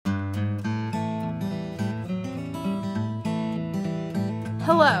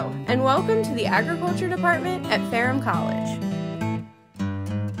Hello, and welcome to the Agriculture Department at Ferrum College.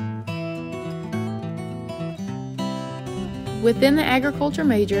 Within the agriculture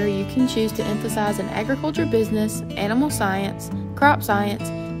major, you can choose to emphasize an agriculture business, animal science, crop science,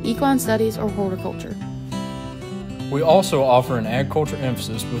 equine studies, or horticulture. We also offer an agriculture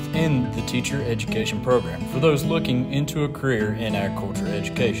emphasis within the teacher education program for those looking into a career in agriculture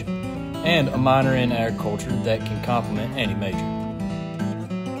education, and a minor in agriculture that can complement any major.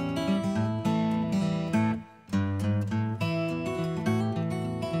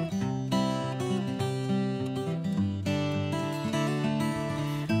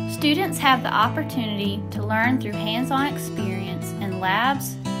 Students have the opportunity to learn through hands-on experience in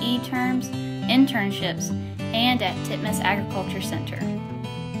labs, e-terms, internships, and at Titmus Agriculture Center.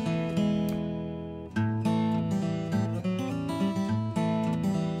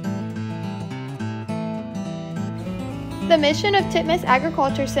 The mission of Titmus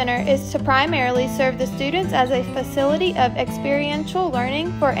Agriculture Center is to primarily serve the students as a facility of experiential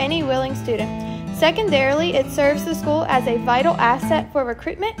learning for any willing student. Secondarily, it serves the school as a vital asset for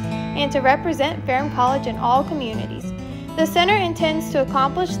recruitment and to represent Ferrum College in all communities. The center intends to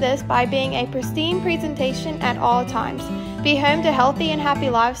accomplish this by being a pristine presentation at all times, be home to healthy and happy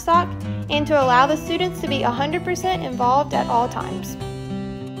livestock, and to allow the students to be 100% involved at all times.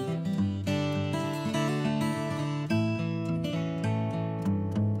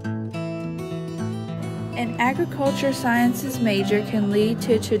 An agriculture sciences major can lead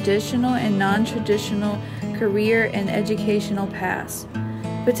to traditional and non-traditional career and educational paths.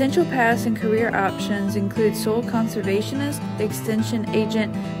 Potential paths and career options include soil conservationist, extension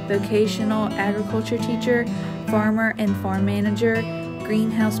agent, vocational agriculture teacher, farmer and farm manager,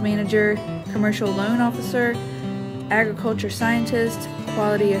 greenhouse manager, commercial loan officer, agriculture scientist,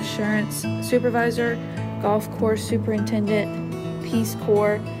 quality assurance supervisor, golf course superintendent, Peace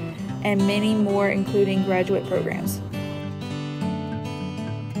Corps, and many more, including graduate programs.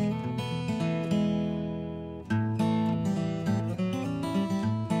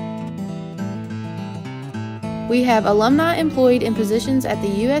 We have alumni employed in positions at the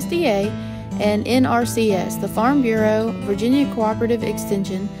USDA and NRCS, the Farm Bureau, Virginia Cooperative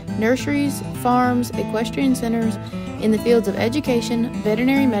Extension, nurseries, farms, equestrian centers, in the fields of education,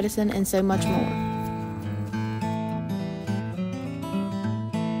 veterinary medicine, and so much more.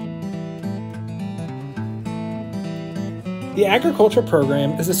 The agriculture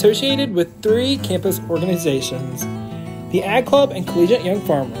program is associated with 3 campus organizations: the Ag Club and Collegiate Young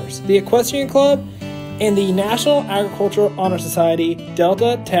Farmers, the Equestrian Club, and the National Agricultural Honor Society,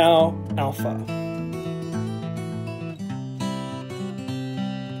 Delta Tau Alpha.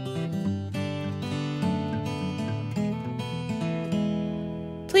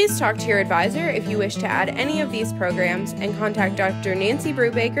 Please talk to your advisor if you wish to add any of these programs, and contact Dr. Nancy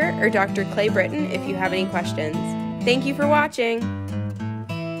Brubaker or Dr. Clay Britton if you have any questions. Thank you for watching.